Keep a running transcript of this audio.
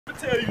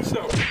tell you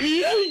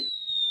something.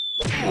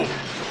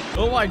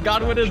 Oh my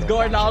god, what is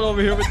going on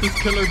over here with this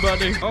killer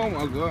bunny? Oh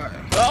my god.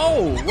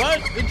 Oh,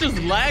 what? It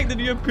just lagged and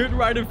he appeared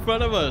right in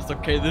front of us.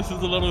 Okay, this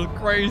is a little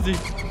crazy.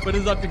 What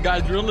is up, you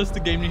guys?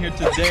 Realistic Gaming here.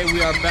 Today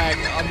we are back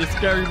on the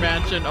Scary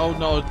Mansion. Oh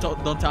no,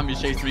 don't tell me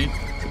chase me.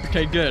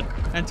 Okay, good.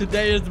 And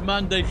today is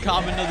Monday.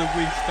 Comment of the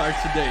week starts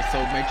today.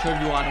 So make sure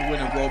if you want to win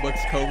a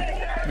Roblox code,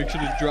 make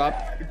sure to drop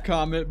a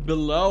comment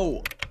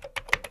below.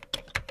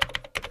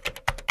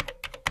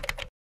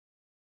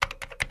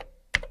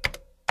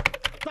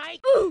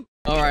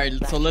 Alright,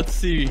 so let's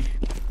see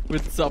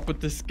what's up with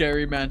the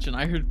Scary Mansion.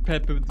 I heard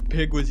Peppa the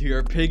Pig was here,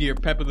 or Piggy, or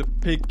Peppa the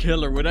Pig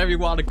Killer, whatever you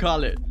want to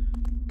call it.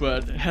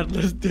 But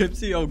Headless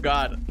Dipsy, oh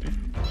god.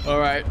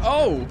 Alright,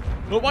 oh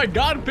my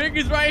god,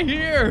 Piggy's right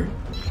here.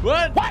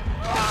 What?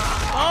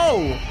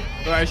 Oh,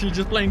 alright, she's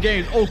just playing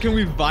games. Oh, can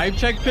we vibe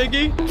check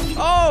Piggy?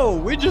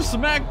 Oh, we just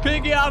smacked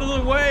Piggy out of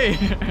the way.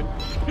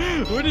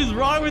 What is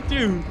wrong with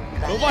you?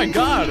 Oh my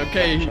god,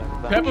 okay.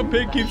 Peppa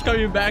Pig keeps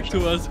coming back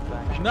to us.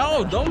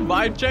 No, don't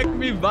vibe check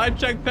me. Vibe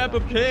check Peppa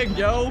Pig,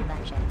 yo.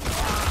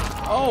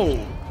 Oh,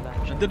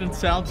 that didn't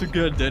sound too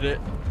good, did it?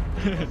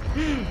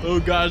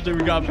 Oh gosh, then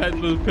we got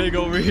Peppa Pig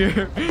over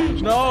here.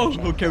 No,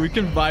 okay, we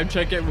can vibe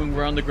check it when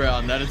we're on the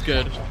ground. That is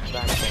good.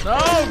 No,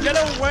 get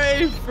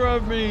away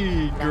from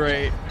me.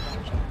 Great.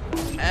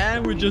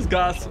 And we just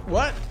got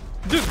what?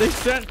 Dude, they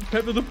sent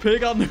Peppa the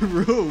Pig on the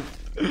roof.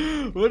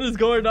 What is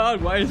going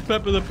on? Why is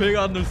Peppa the Pig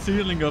on the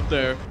ceiling up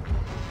there?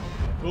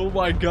 Oh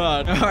my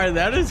god. Alright,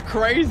 that is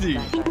crazy.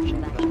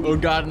 Oh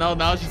god, no,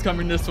 now she's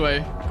coming this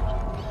way.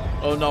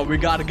 Oh no, we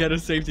gotta get a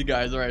safety,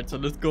 guys. Alright, so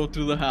let's go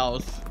through the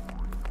house.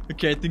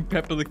 Okay, I think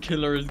Peppa the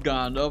Killer is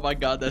gone. Oh my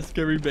god, that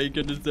scary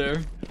bacon is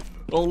there.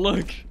 Oh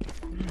look.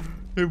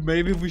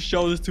 Maybe if we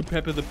show this to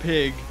Peppa the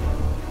Pig,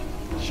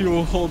 she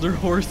will hold her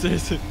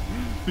horses.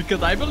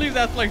 Because I believe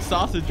that's like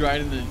sausage,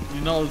 right? And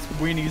you know,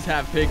 weenies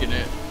have pig in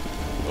it.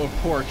 Or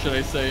pork, should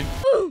I say.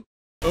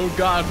 Oh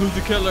god, who's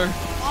the killer?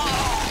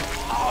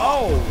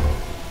 Oh,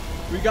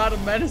 we got a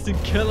menacing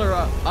killer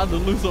on the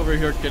loose over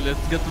here. Okay, let's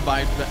get the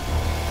vibe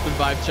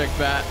check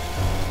back.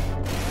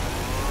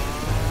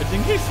 I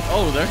think he's,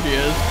 oh, there he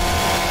is.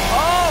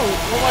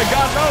 Oh my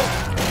god, no.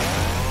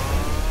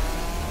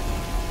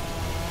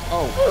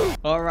 Oh,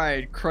 all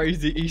right,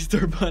 crazy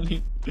Easter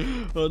bunny.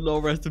 Oh no,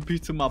 rest in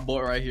peace to my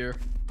boy right here.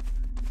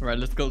 All right,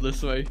 let's go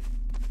this way.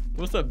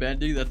 What's up,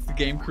 Bendy? That's the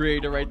game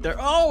creator right there.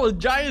 Oh, a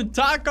giant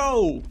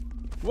taco.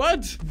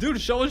 What? Dude,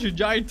 show us your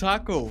giant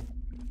taco.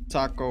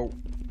 Taco.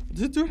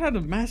 This dude had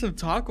a massive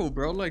taco,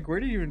 bro. Like, where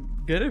did you even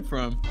get it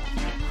from?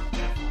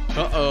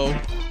 Uh-oh.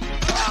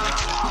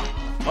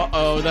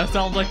 Uh-oh, that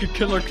sounds like a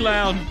killer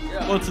clown.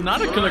 Yeah. Well, it's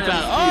not a killer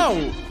clown.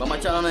 Oh! But my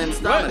channel name is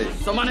Tommy.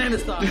 So my name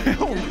is Tommy.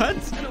 What?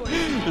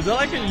 Is that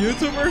like a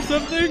YouTuber or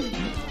something?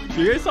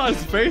 You guys saw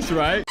his face,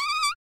 right?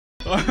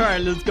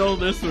 Alright, let's go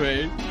this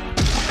way.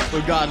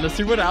 Oh god, let's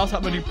see what else,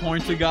 how many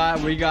points we got.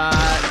 We got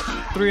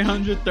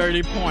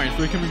 330 points.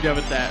 What can we get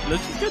with that?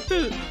 Let's just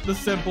get the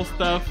simple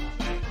stuff.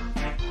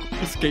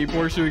 The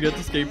skateboard, should we get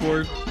the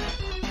skateboard?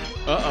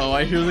 Uh-oh,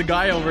 I hear the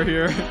guy over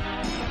here.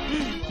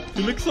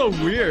 He looks so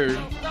weird.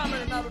 No!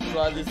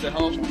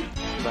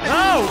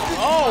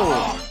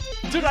 Oh!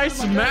 Dude, I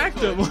smacked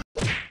him.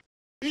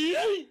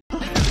 It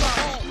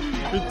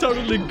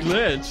totally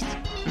glitched.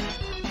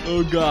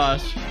 Oh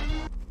gosh.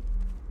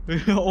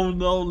 Oh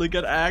no, look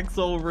at Axe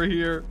over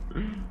here.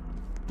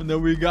 And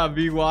then we got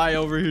VY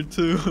over here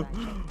too.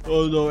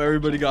 Oh no,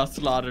 everybody got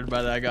slaughtered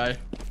by that guy.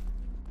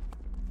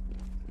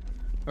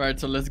 Alright,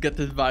 so let's get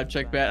this vibe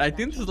check back. I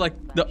think this is like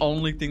the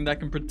only thing that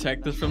can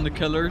protect us from the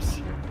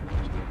killers.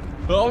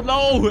 Oh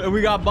no! And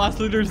we got Boss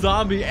Leader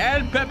Zombie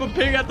and Peppa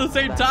Pig at the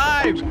same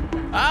time!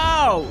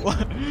 Ow!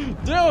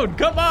 Dude,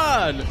 come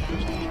on!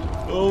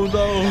 Oh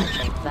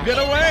no! Get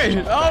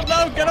away! Oh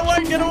no! Get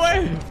away! Get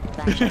away!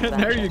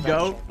 There you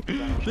go.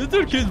 This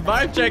dude keeps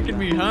vibe checking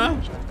me, huh?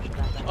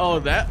 Oh,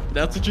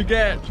 that's what you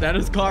get. That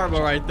is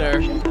karma right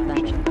there.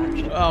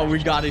 Oh, we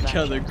got each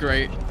other.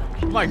 Great.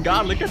 Oh my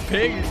god, look at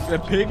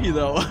Piggy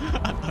though.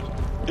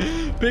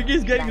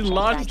 Piggy's getting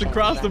launched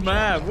across the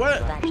map.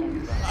 What?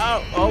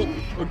 Oh,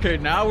 okay,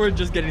 now we're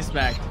just getting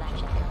smacked.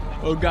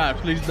 Oh god,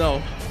 please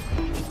no.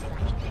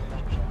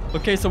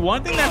 Okay, so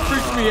one thing that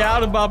freaks me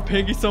out about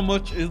Piggy so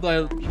much is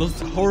like those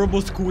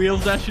horrible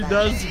squeals that she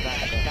does.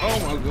 Oh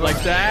my god.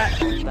 Like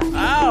that.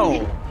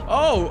 Ow.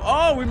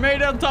 Oh, we made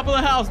it on top of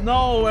the house.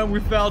 No, and we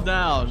fell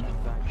down.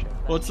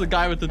 What's the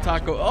guy with the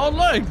taco? Oh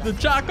look, the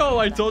Choco.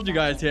 I told you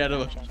guys he had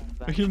a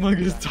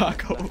humongous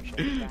taco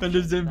in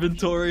his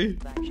inventory.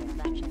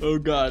 Oh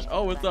gosh.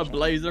 Oh, what's up,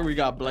 Blazer? We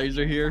got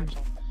Blazer here.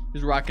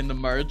 He's rocking the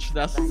merch.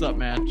 That's what's up,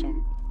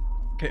 man.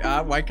 Okay,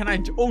 why can't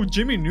I? Oh,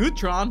 Jimmy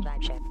Neutron.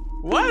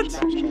 What?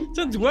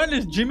 Since when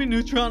is Jimmy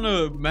Neutron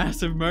a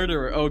massive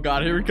murderer? Oh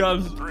god, here he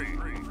comes.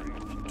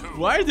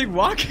 Why is he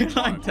walking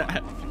like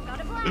that?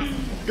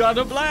 Got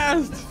a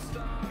blast.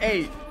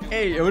 Hey,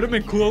 it would have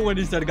been cool when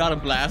he said got a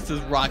blast. His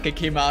rocket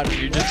came out and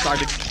he just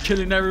started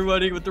killing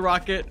everybody with the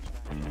rocket.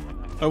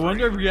 I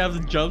wonder if we have a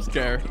jump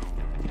scare.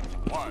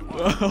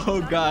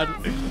 Oh god,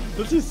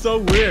 this is so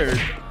weird.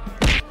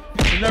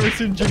 I've never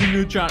seen Jimmy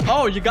Neutron.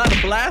 Oh, you got a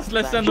blast?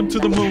 Let's send him to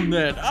the moon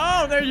then.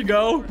 Oh, there you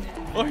go.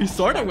 Oh, he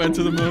sort of went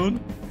to the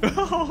moon.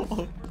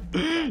 Oh,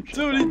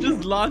 dude, he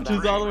just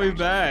launches all the way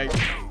back.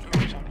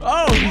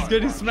 Oh, he's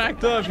getting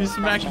smacked up. He's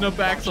smacking up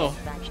Axel.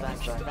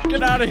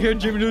 Get out of here,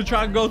 Jimmy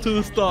Neutron. Go to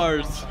the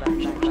stars.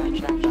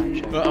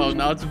 Uh-oh,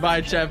 now it's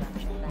Vibe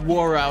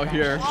war out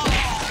here.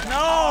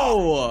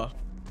 No!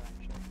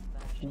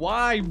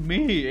 Why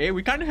me? Hey,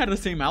 we kind of had the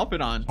same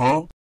outfit on.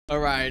 Huh? All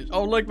right.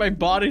 Oh, look, my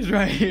body's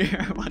right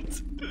here. What?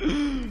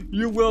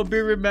 You will be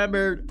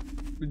remembered.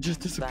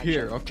 Just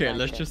disappear. Okay,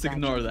 let's just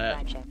ignore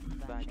that.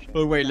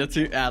 Oh, wait, let's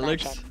see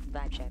Alex.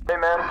 Hey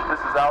man, this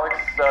is Alex.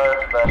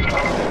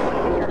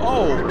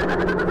 Oh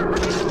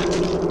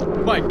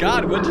my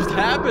God, what just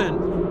happened?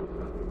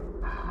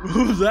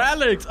 Who's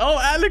Alex? Oh,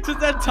 Alex is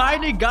that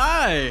tiny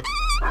guy.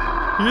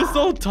 He's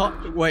so tall.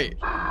 Wait,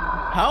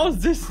 how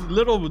is this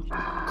little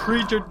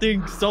creature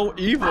thing so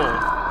evil?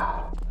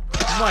 Oh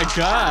my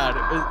God,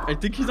 I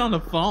think he's on the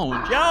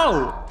phone.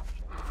 Yo,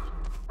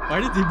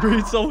 why did he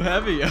breathe so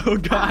heavy? Oh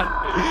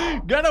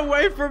God, get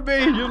away from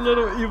me, you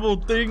little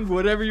evil thing,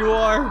 whatever you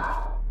are.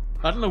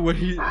 I don't know where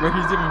he's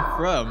even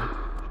from.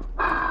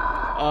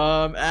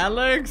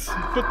 Alex,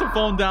 put the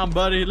phone down,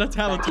 buddy. Let's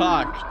have a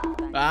talk.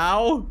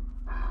 Ow.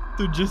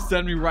 Dude, just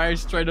send me right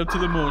straight up to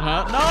the moon,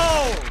 huh?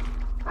 No!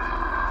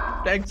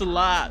 Thanks a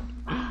lot.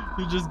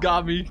 You just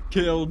got me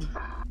killed.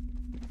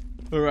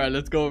 Alright,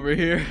 let's go over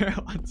here.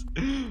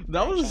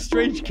 That was a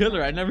strange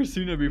killer. I've never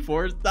seen it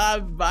before.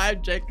 Stop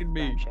vibe checking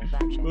me.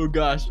 Oh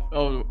gosh.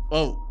 Oh,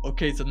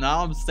 okay, so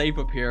now I'm safe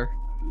up here.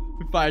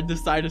 If I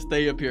decide to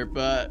stay up here,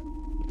 but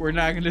we're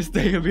not gonna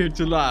stay up here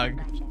too long.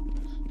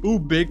 Ooh,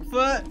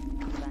 Bigfoot?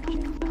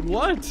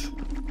 What?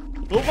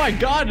 Oh my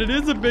God, it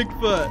is a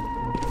Bigfoot.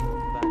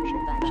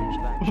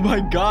 Oh my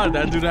God,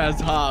 that dude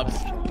has hops.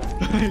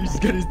 He's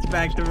getting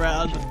smacked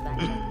around.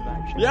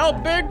 Yo,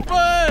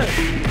 Bigfoot!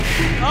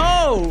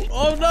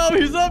 Oh no,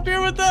 he's up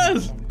here with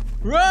us!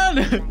 Run!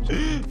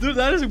 Dude,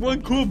 that is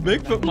one cool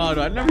Bigfoot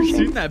model. I've never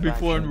seen that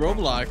before in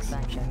Roblox.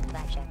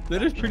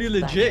 That is pretty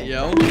legit,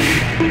 yo.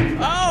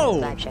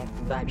 Oh!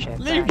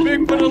 Leave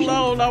Bigfoot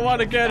alone. I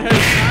want to get his.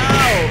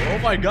 Ow! Oh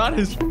my God,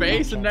 his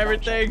face and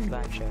everything.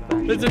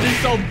 Isn't he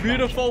so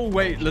beautiful?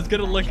 Wait, let's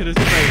get a look at his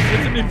face.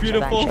 Isn't he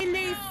beautiful?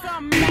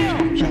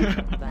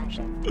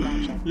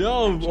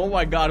 Yo, oh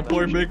my God,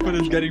 poor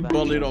Bigfoot is getting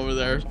bullied over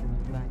there.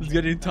 He's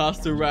getting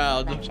tossed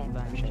around.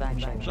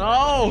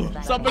 No!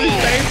 Somebody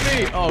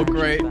save me! Oh,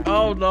 great.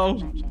 Oh,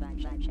 no.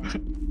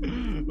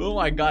 Oh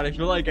my God, I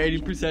feel like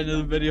 80% of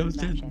the video has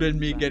just been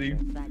me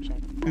getting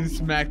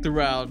smacked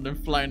around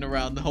and flying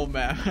around the whole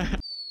map.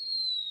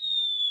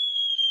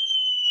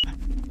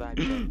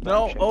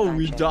 No, oh,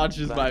 we dodged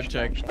his vibe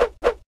check.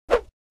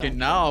 Okay,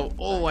 now,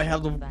 oh, I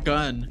have the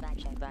gun.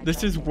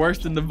 This is worse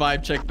than the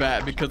vibe check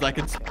bat because I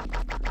can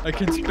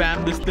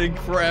spam this thing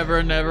forever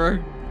and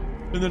ever,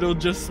 and then it'll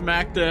just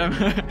smack them.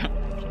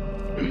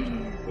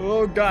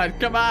 Oh God,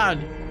 come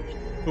on.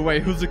 Oh,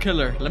 wait, who's the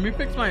killer? Let me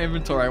fix my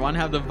inventory. I want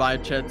to have the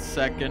vibe check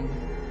second.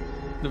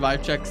 The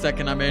vibe check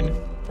second I'm in.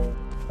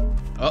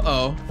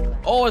 Uh-oh.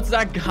 Oh, it's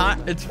that guy.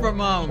 It's from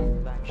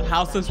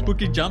House of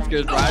Spooky Jump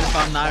Scares, right? If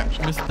I'm not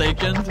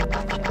mistaken.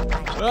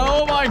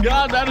 Oh my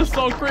God, that is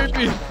so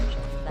creepy.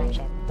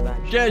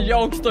 Get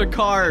youngster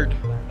card.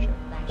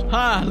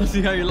 Huh, let's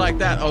see how you like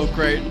that. Oh,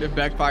 great. It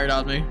backfired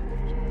on me.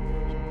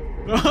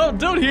 Oh,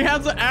 dude, he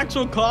has an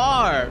actual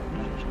car.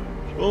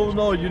 Oh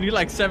no, you need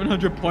like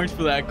 700 points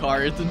for that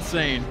car. It's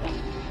insane.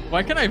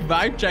 Why can't I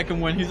vibe check him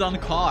when he's on the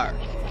car?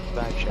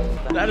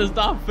 That is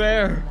not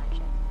fair.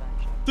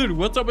 Dude,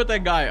 what's up with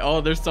that guy?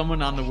 Oh, there's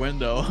someone on the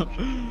window.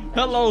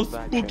 Hello,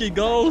 spooky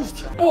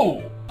ghost.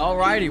 Oh.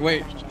 Alrighty,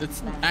 wait.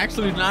 It's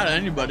actually not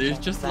anybody. It's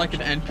just like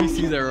an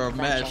NPC there or a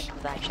mesh.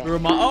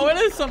 Oh, it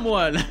is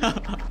someone.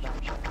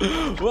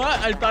 What?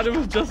 I thought it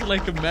was just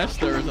like a mesh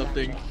there or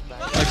something.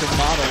 Like a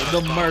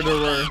model. The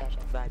murderer.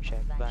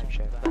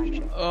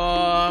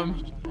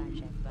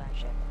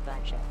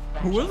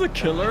 Who was the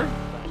killer?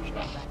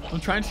 I'm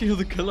trying to see who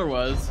the killer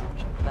was.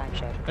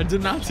 I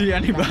did not see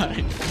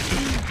anybody.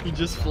 He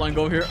just flung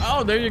over here.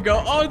 Oh, there you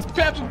go. Oh, it's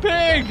Peppa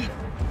Pig.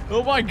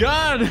 Oh my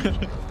God.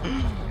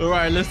 All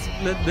right,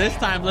 this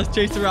time let's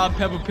chase around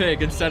Peppa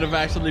Pig instead of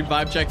actually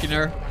vibe checking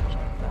her.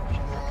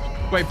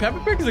 Wait, Peppa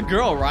Pig is a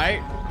girl,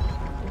 right?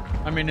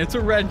 I mean, it's a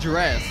red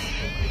dress,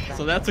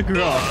 so that's a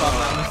girl if I'm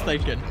not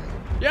mistaken.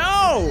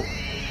 Yo,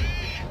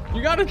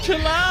 you gotta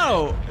chill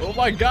out. Oh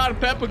my God,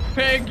 Peppa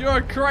Pig,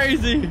 you're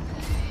crazy.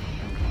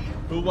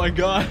 Oh my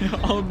God.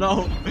 Oh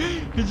no,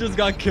 he just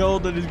got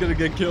killed and he's gonna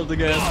get killed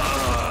again.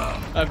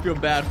 I feel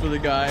bad for the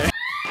guy.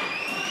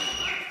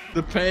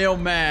 The pale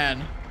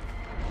man.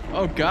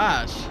 Oh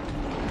gosh.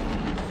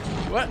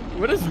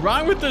 What is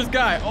wrong with this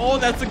guy? Oh,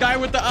 that's the guy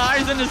with the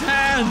eyes in his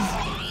hands.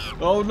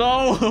 Oh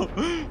no,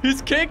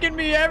 he's kicking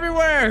me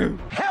everywhere.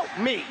 Help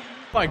me.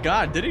 Oh my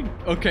God, did he?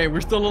 Okay,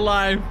 we're still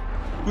alive.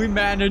 We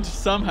managed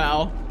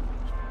somehow.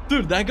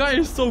 Dude, that guy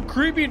is so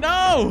creepy.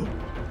 No,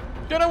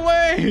 get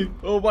away.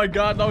 Oh my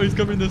God, no, he's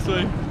coming this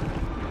way.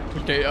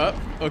 Okay, up.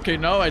 Okay,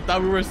 no, I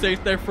thought we were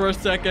safe there for a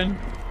second.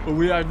 but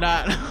we are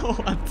not.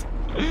 What?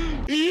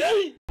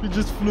 He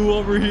just flew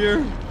over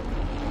here.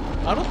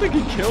 I don't think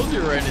he killed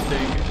you or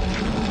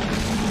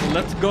anything.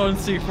 Let's go and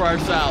see for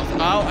ourselves.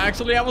 Oh,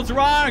 actually, I was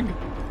wrong.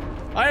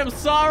 I am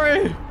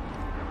sorry.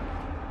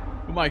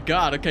 Oh my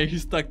god. Okay,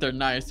 he's stuck there.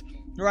 Nice.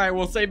 All right,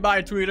 we'll say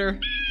bye,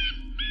 Tweeter.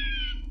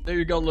 There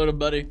you go, little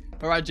buddy.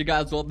 All right, you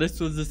guys. Well, this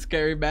was the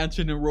Scary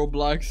Mansion in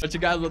Roblox. But you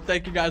guys, well,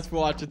 thank you guys for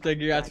watching. Thank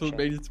you guys for the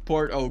amazing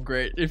support. Oh,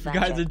 great. If you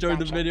guys enjoyed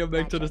the video,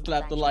 make sure to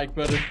slap the like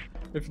button.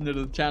 If you're new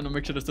to the channel,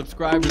 make sure to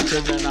subscribe and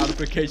turn that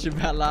notification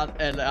bell on.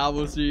 And I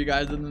will see you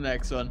guys in the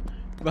next one.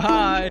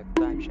 Bye.